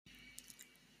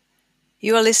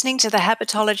You are listening to the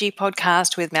Habitology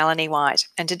podcast with Melanie White,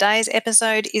 and today's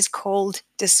episode is called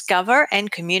Discover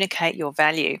and Communicate Your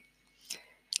Value.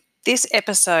 This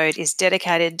episode is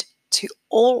dedicated to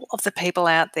all of the people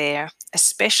out there,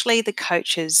 especially the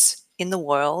coaches in the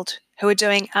world who are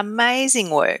doing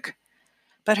amazing work,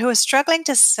 but who are struggling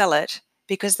to sell it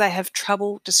because they have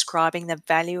trouble describing the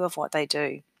value of what they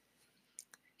do.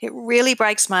 It really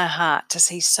breaks my heart to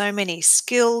see so many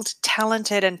skilled,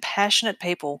 talented, and passionate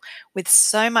people with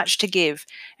so much to give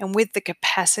and with the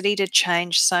capacity to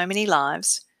change so many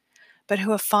lives, but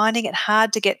who are finding it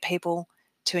hard to get people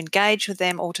to engage with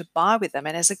them or to buy with them,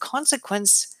 and as a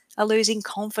consequence, are losing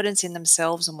confidence in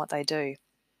themselves and what they do.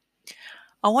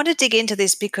 I want to dig into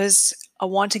this because I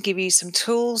want to give you some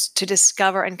tools to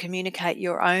discover and communicate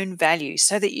your own value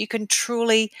so that you can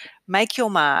truly make your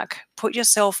mark, put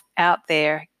yourself out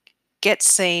there, get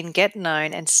seen, get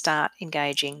known, and start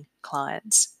engaging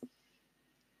clients.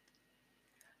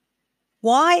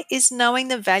 Why is knowing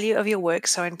the value of your work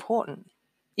so important?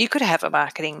 You could have a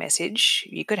marketing message.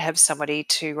 You could have somebody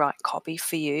to write copy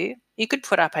for you. You could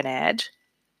put up an ad.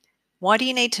 Why do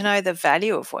you need to know the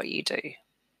value of what you do?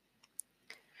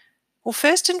 Well,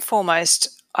 first and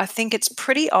foremost, I think it's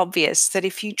pretty obvious that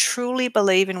if you truly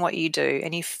believe in what you do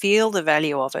and you feel the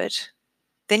value of it,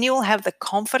 then you will have the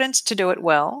confidence to do it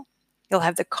well. You'll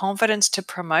have the confidence to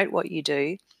promote what you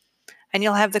do, and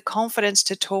you'll have the confidence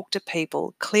to talk to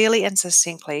people clearly and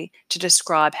succinctly to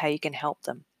describe how you can help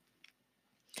them.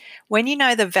 When you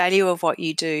know the value of what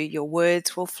you do, your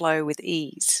words will flow with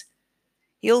ease.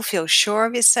 You'll feel sure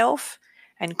of yourself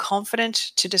and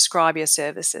confident to describe your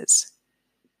services.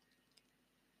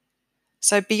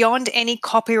 So beyond any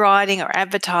copywriting or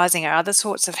advertising or other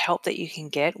sorts of help that you can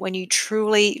get, when you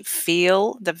truly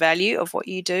feel the value of what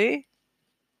you do,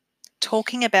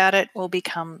 talking about it will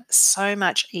become so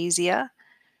much easier,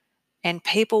 and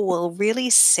people will really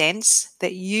sense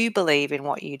that you believe in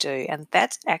what you do. And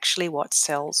that's actually what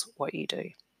sells what you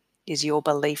do, is your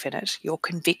belief in it, your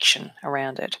conviction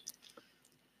around it.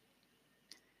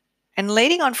 And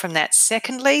leading on from that,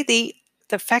 secondly,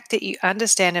 the fact that you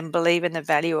understand and believe in the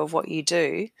value of what you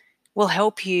do will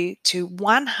help you to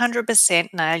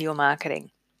 100% nail your marketing.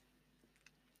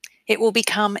 It will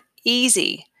become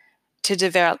easy to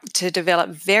develop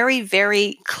very,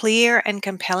 very clear and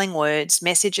compelling words,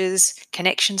 messages,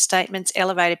 connection statements,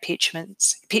 elevator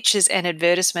pitches, and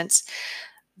advertisements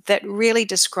that really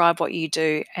describe what you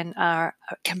do and are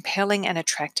compelling and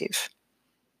attractive.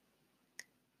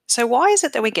 So why is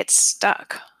it that we get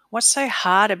stuck? What's so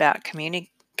hard about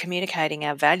communicating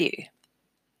our value?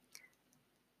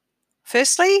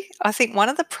 Firstly, I think one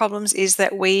of the problems is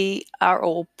that we are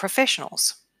all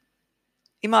professionals.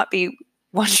 You might be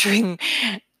wondering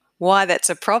why that's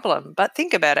a problem, but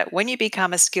think about it. When you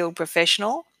become a skilled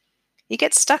professional, you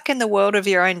get stuck in the world of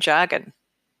your own jargon.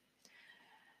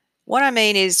 What I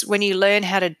mean is when you learn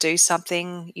how to do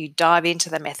something, you dive into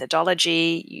the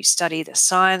methodology, you study the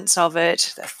science of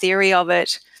it, the theory of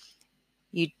it,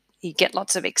 you get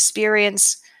lots of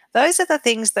experience. Those are the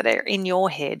things that are in your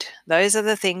head. Those are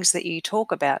the things that you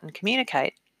talk about and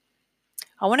communicate.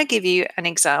 I want to give you an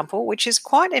example, which is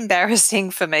quite embarrassing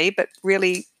for me, but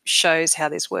really shows how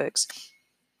this works.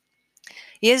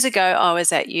 Years ago, I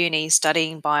was at uni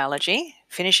studying biology,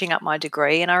 finishing up my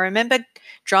degree, and I remember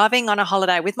driving on a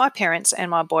holiday with my parents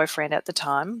and my boyfriend at the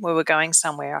time. We were going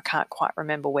somewhere, I can't quite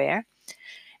remember where,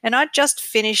 and I'd just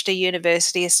finished a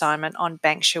university assignment on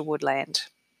Banksia woodland.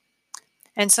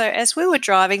 And so as we were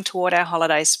driving toward our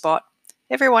holiday spot,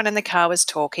 everyone in the car was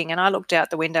talking, and I looked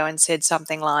out the window and said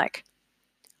something like,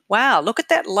 "Wow, look at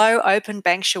that low open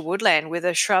Banksia woodland with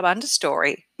a shrub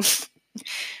understory."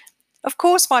 Of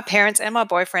course, my parents and my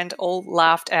boyfriend all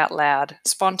laughed out loud,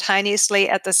 spontaneously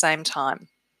at the same time.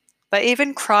 They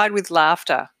even cried with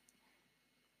laughter.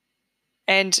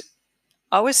 And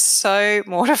I was so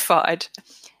mortified.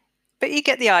 But you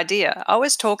get the idea. I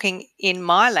was talking in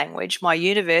my language, my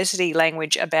university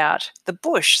language, about the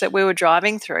bush that we were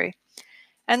driving through,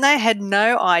 and they had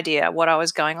no idea what I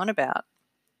was going on about.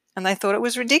 And they thought it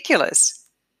was ridiculous.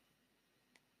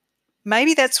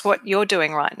 Maybe that's what you're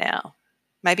doing right now.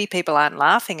 Maybe people aren't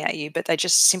laughing at you, but they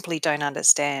just simply don't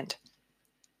understand.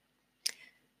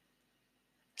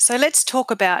 So let's talk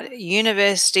about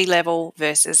university level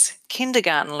versus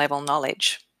kindergarten level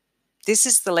knowledge. This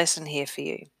is the lesson here for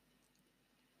you.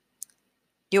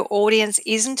 Your audience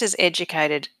isn't as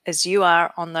educated as you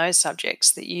are on those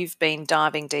subjects that you've been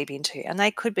diving deep into, and they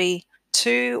could be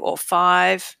 2 or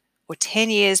 5 or 10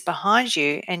 years behind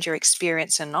you and your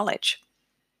experience and knowledge.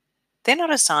 They're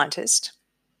not a scientist.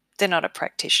 They're not a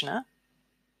practitioner.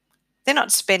 They're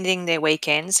not spending their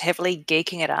weekends heavily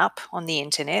geeking it up on the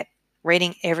internet.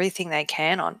 reading everything they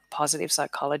can on positive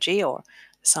psychology or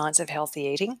the science of healthy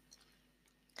eating.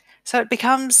 So it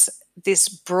becomes this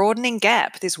broadening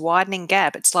gap, this widening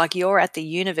gap. It's like you're at the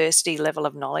university level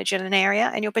of knowledge in an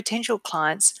area, and your potential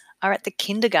clients are at the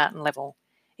kindergarten level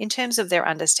in terms of their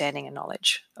understanding and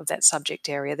knowledge of that subject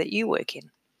area that you work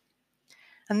in.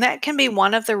 And that can be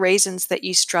one of the reasons that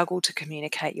you struggle to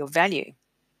communicate your value.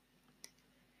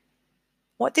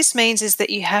 What this means is that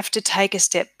you have to take a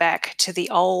step back to the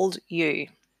old you.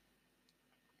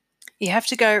 You have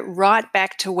to go right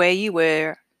back to where you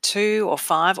were 2 or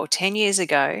 5 or 10 years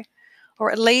ago,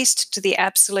 or at least to the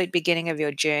absolute beginning of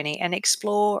your journey, and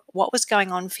explore what was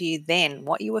going on for you then,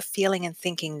 what you were feeling and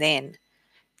thinking then,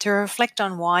 to reflect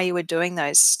on why you were doing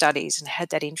those studies and had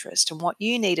that interest and what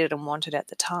you needed and wanted at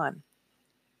the time.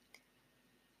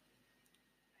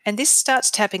 And this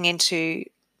starts tapping into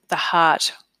the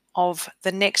heart of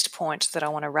the next point that I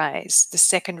want to raise, the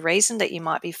second reason that you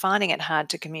might be finding it hard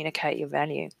to communicate your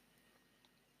value.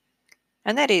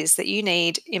 And that is that you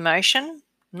need emotion,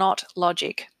 not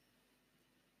logic.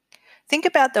 Think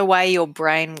about the way your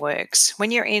brain works.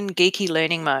 When you're in geeky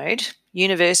learning mode,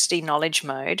 university knowledge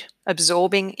mode,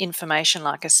 absorbing information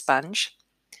like a sponge,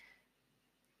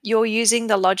 you're using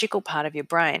the logical part of your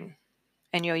brain,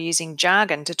 and you're using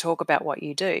jargon to talk about what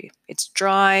you do. It's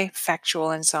dry,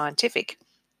 factual, and scientific.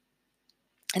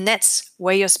 And that's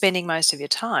where you're spending most of your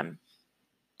time.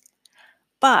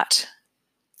 But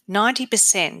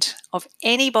 90% of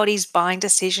anybody's buying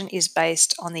decision is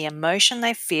based on the emotion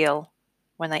they feel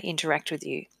when they interact with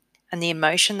you and the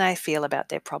emotion they feel about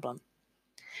their problem.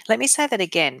 Let me say that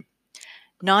again.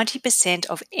 90%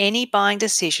 of any buying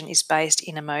decision is based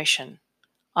in emotion.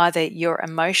 Either you're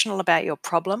emotional about your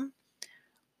problem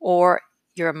or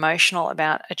you're emotional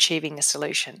about achieving a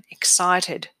solution,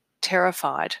 excited,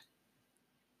 terrified,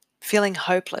 feeling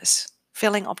hopeless,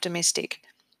 feeling optimistic.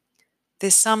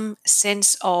 There's some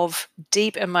sense of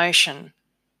deep emotion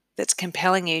that's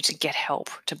compelling you to get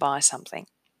help, to buy something.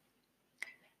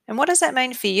 And what does that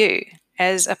mean for you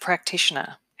as a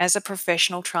practitioner, as a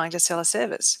professional trying to sell a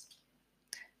service?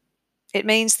 It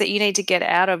means that you need to get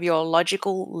out of your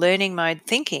logical learning mode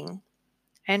thinking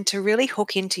and to really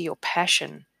hook into your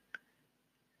passion,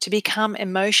 to become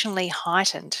emotionally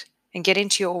heightened and get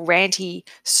into your ranty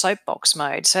soapbox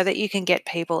mode so that you can get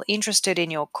people interested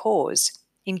in your cause,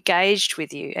 engaged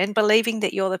with you, and believing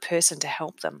that you're the person to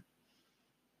help them.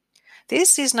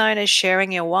 This is known as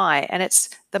sharing your why, and it's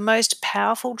the most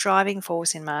powerful driving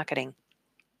force in marketing.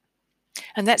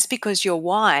 And that's because your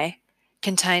why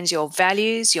contains your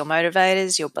values, your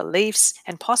motivators, your beliefs,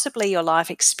 and possibly your life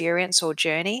experience or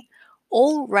journey,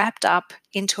 all wrapped up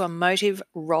into a motive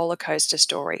roller coaster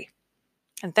story.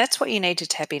 And that's what you need to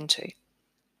tap into.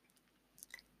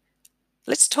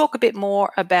 Let's talk a bit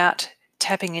more about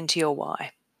tapping into your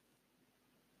why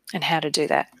and how to do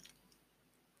that.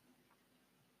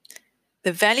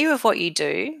 The value of what you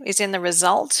do is in the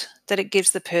result that it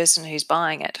gives the person who's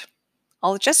buying it.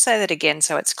 I'll just say that again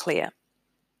so it's clear.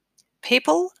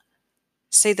 People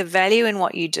see the value in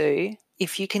what you do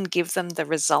if you can give them the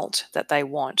result that they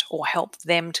want or help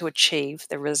them to achieve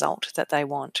the result that they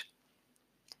want.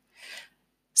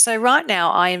 So right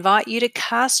now, I invite you to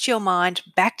cast your mind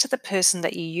back to the person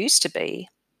that you used to be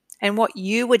and what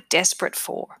you were desperate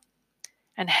for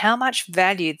and how much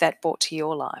value that brought to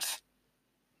your life.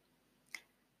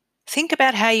 Think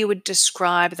about how you would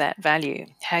describe that value,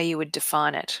 how you would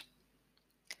define it.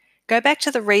 Go back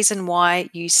to the reason why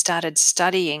you started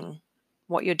studying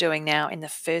what you're doing now in the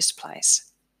first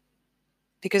place,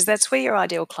 because that's where your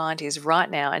ideal client is right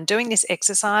now. And doing this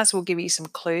exercise will give you some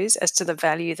clues as to the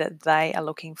value that they are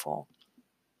looking for.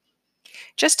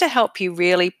 Just to help you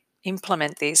really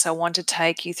implement this, I want to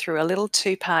take you through a little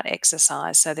 2-part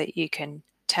exercise so that you can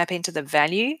tap into the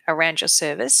value around your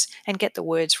service and get the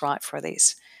words right for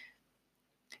this.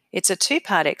 It's a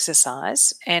 2-part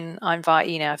exercise, and I invite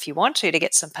you now, if you want to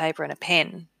get some paper and a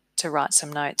pen to write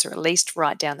some notes, or at least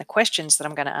write down the questions that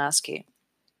I'm going to ask you.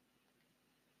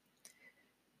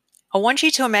 I want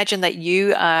you to imagine that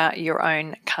you are your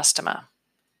own customer.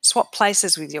 Swap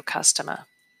places with your customer,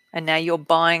 and now you're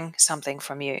buying something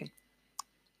from you.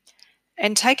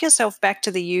 And take yourself back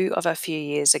to the you of a few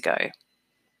years ago.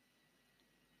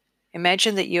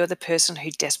 Imagine that you're the person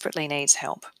who desperately needs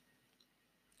help.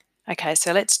 Okay,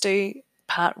 so let's do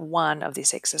part 1 of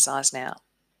this exercise now.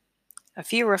 A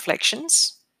few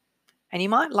reflections, and you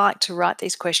might like to write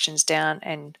these questions down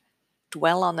and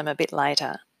dwell on them a bit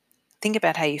later. Think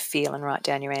about how you feel and write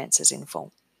down your answers in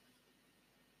full.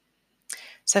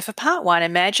 So for part 1,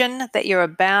 imagine that you're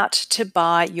about to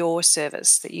buy your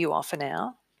service that you offer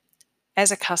now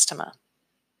as a customer.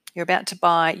 You're about to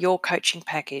buy your coaching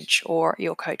package or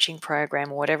your coaching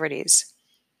program or whatever it is.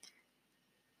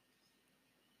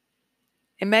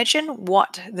 Imagine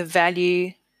what the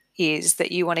value is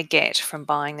that you want to get from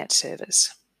buying that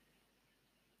service.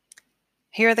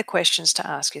 Here are the questions to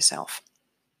ask yourself.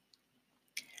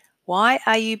 Why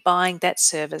are you buying that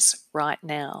service right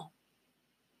now?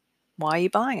 Why are you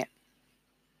buying it?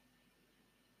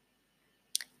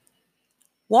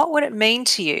 What would it mean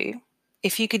to you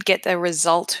if you could get the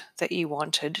result that you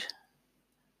wanted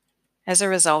as a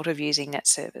result of using that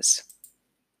service?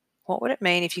 What would it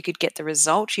mean if you could get the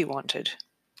result you wanted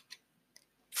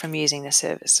from using the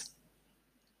service?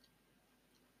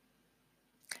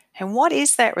 And what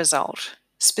is that result?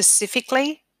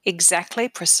 Specifically, exactly,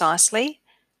 precisely,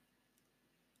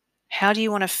 how do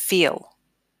you want to feel?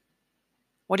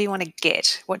 What do you want to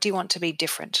get? What do you want to be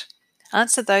different?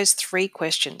 Answer those 3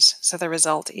 questions. So the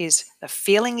result is the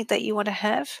feeling that you want to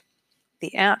have,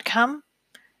 the outcome,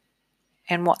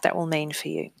 and what that will mean for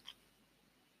you.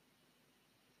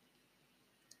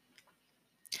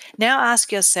 Now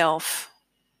ask yourself,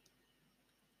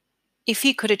 if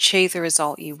you could achieve the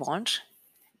result you want,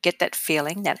 get that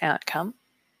feeling, that outcome,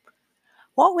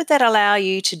 what would that allow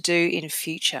you to do in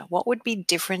future? What would be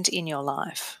different in your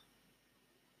life?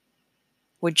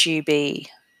 Would you be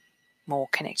more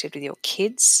connected with your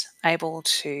kids, able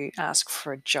to ask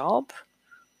for a job,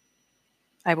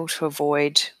 able to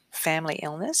avoid family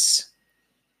illness,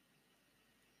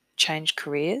 change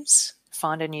careers,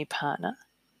 find a new partner?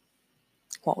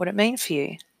 What would it mean for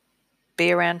you?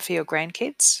 Be around for your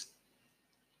grandkids?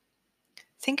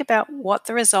 Think about what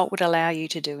the result would allow you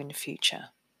to do in the future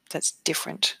that's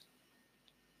different.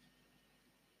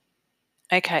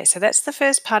 Okay, so that's the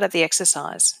first part of the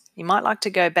exercise. You might like to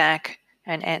go back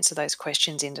and answer those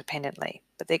questions independently,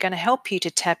 but they're going to help you to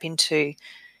tap into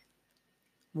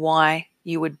why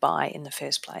you would buy in the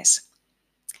first place.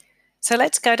 So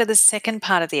let's go to the second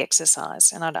part of the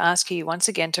exercise, and I'd ask you once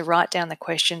again to write down the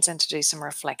questions and to do some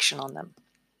reflection on them.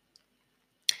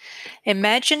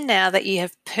 Imagine now that you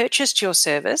have purchased your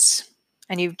service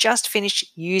and you've just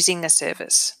finished using the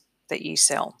service that you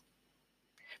sell.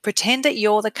 Pretend that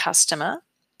you're the customer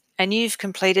and you've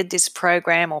completed this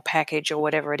program or package or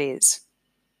whatever it is.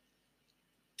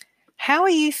 How are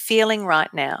you feeling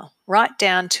right now? Write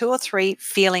down 2 or 3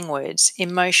 feeling words,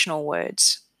 emotional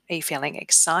words. Are you feeling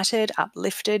excited,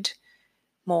 uplifted,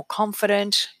 more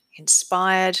confident,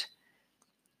 inspired?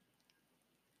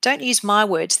 Don't use my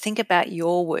words. Think about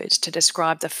your words to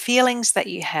describe the feelings that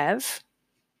you have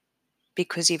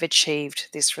because you've achieved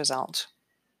this result.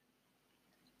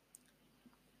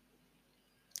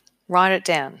 Write it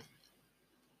down.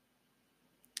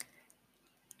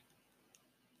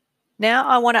 Now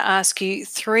I want to ask you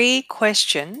 3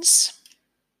 questions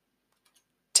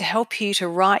to help you to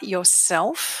write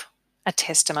yourself a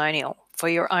testimonial for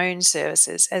your own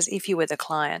services as if you were the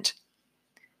client.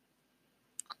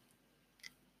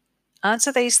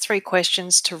 Answer these 3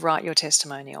 questions to write your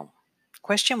testimonial.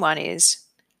 Question 1 is,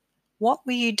 what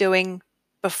were you doing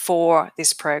before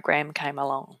this program came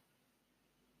along?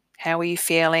 How were you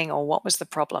feeling, or what was the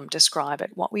problem? Describe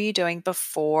it. What were you doing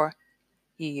before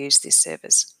you used this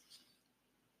service?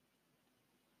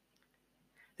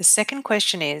 The second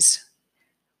question is,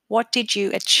 what did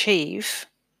you achieve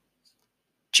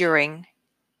during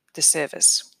the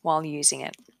service while using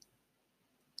it?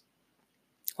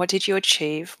 What did you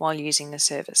achieve while using the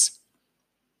service?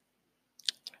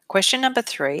 Question number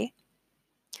 3,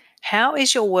 how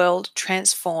is your world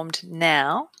transformed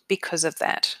now because of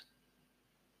that?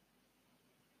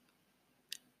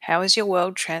 How is your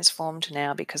world transformed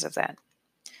now because of that?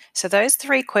 So those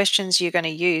 3 questions you're going to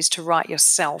use to write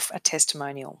yourself a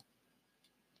testimonial.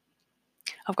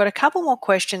 I've got a couple more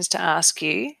questions to ask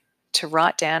you to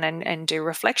write down and do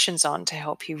reflections on to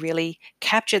help you really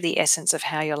capture the essence of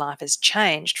how your life has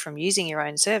changed from using your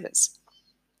own service.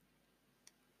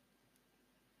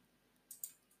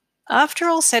 After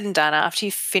all said and done, after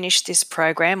you've finished this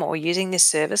program or using this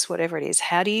service, whatever it is,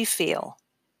 how do you feel?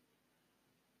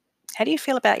 How do you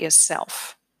feel about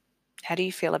yourself? How do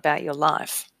you feel about your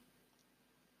life?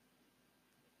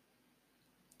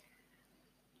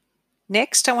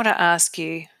 Next, I want to ask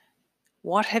you,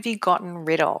 what have you gotten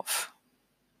rid of?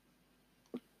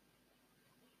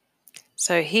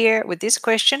 So here with this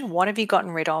question, what have you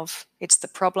gotten rid of? It's the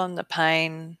problem, the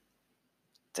pain,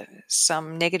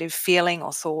 some negative feeling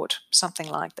or thought, something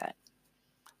like that.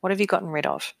 What have you gotten rid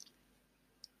of?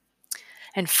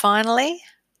 And finally,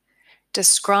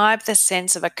 describe the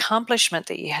sense of accomplishment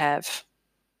that you have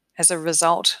as a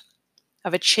result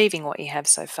of achieving what you have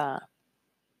so far.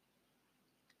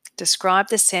 Describe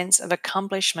the sense of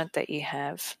accomplishment that you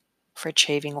have for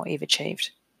achieving what you've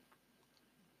achieved.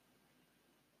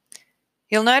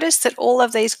 You'll notice that all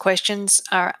of these questions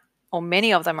are, or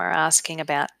many of them are asking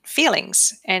about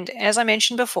feelings. And as I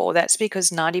mentioned before, that's because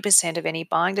 90% of any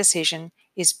buying decision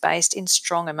is based in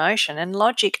strong emotion, and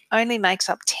logic only makes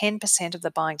up 10% of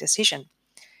the buying decision.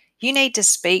 You need to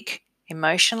speak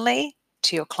emotionally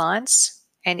to your clients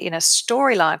and in a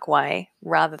story-like way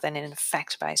rather than in a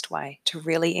fact-based way to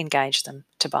really engage them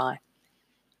to buy.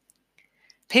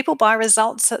 People buy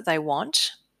results that they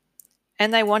want,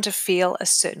 and they want to feel a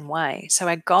certain way. So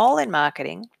our goal in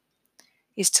marketing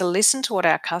is to listen to what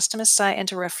our customers say and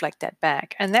to reflect that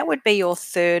back. And that would be your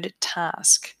third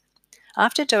task.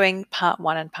 After doing part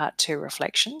 1 and part 2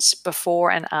 reflections,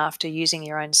 before and after using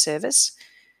your own service,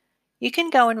 you can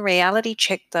go and reality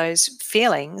check those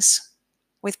feelings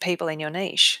with people in your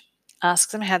niche.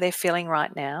 Ask them how they're feeling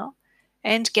right now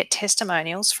and get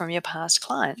testimonials from your past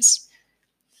clients.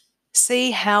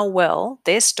 See how well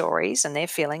their stories and their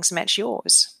feelings match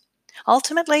yours.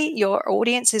 Ultimately, your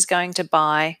audience is going to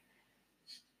buy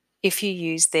if you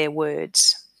use their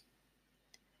words.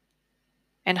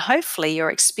 And hopefully your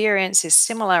experience is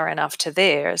similar enough to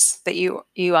theirs that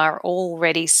you are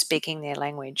already speaking their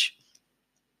language.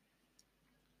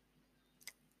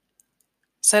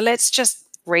 So let's just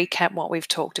recap what we've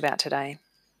talked about today.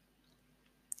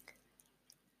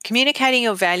 Communicating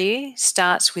your value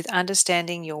starts with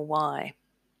understanding your why.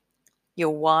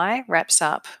 Your why wraps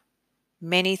up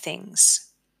many things: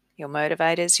 your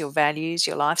motivators, your values,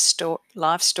 your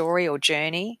life story or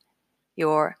journey,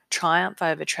 your triumph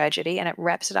over tragedy, and it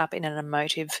wraps it up in an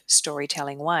emotive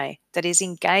storytelling way that is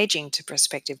engaging to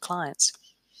prospective clients.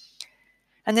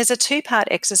 And there's a 2-part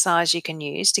exercise you can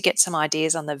use to get some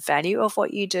ideas on the value of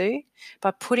what you do by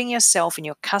putting yourself in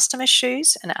your customer's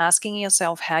shoes and asking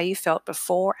yourself how you felt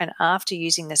before and after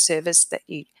using the service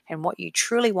and what you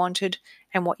truly wanted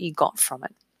and what you got from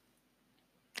it.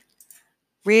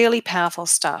 Really powerful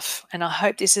stuff, and I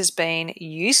hope this has been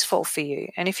useful for you.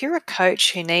 And if you're a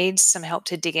coach who needs some help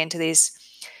to dig into this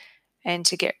and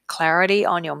to get clarity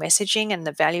on your messaging and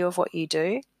the value of what you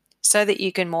do so that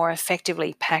you can more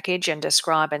effectively package and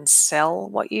describe and sell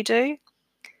what you do,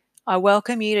 I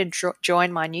welcome you to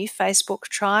join my new Facebook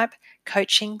tribe,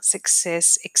 Coaching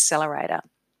Success Accelerator.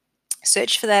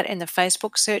 Search for that in the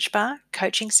Facebook search bar,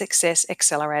 Coaching Success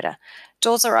Accelerator.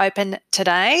 Doors are open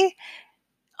today.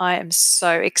 I am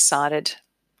so excited.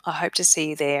 I hope to see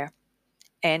you there,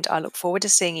 and I look forward to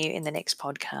seeing you in the next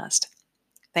podcast.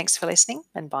 Thanks for listening,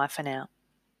 and bye for now.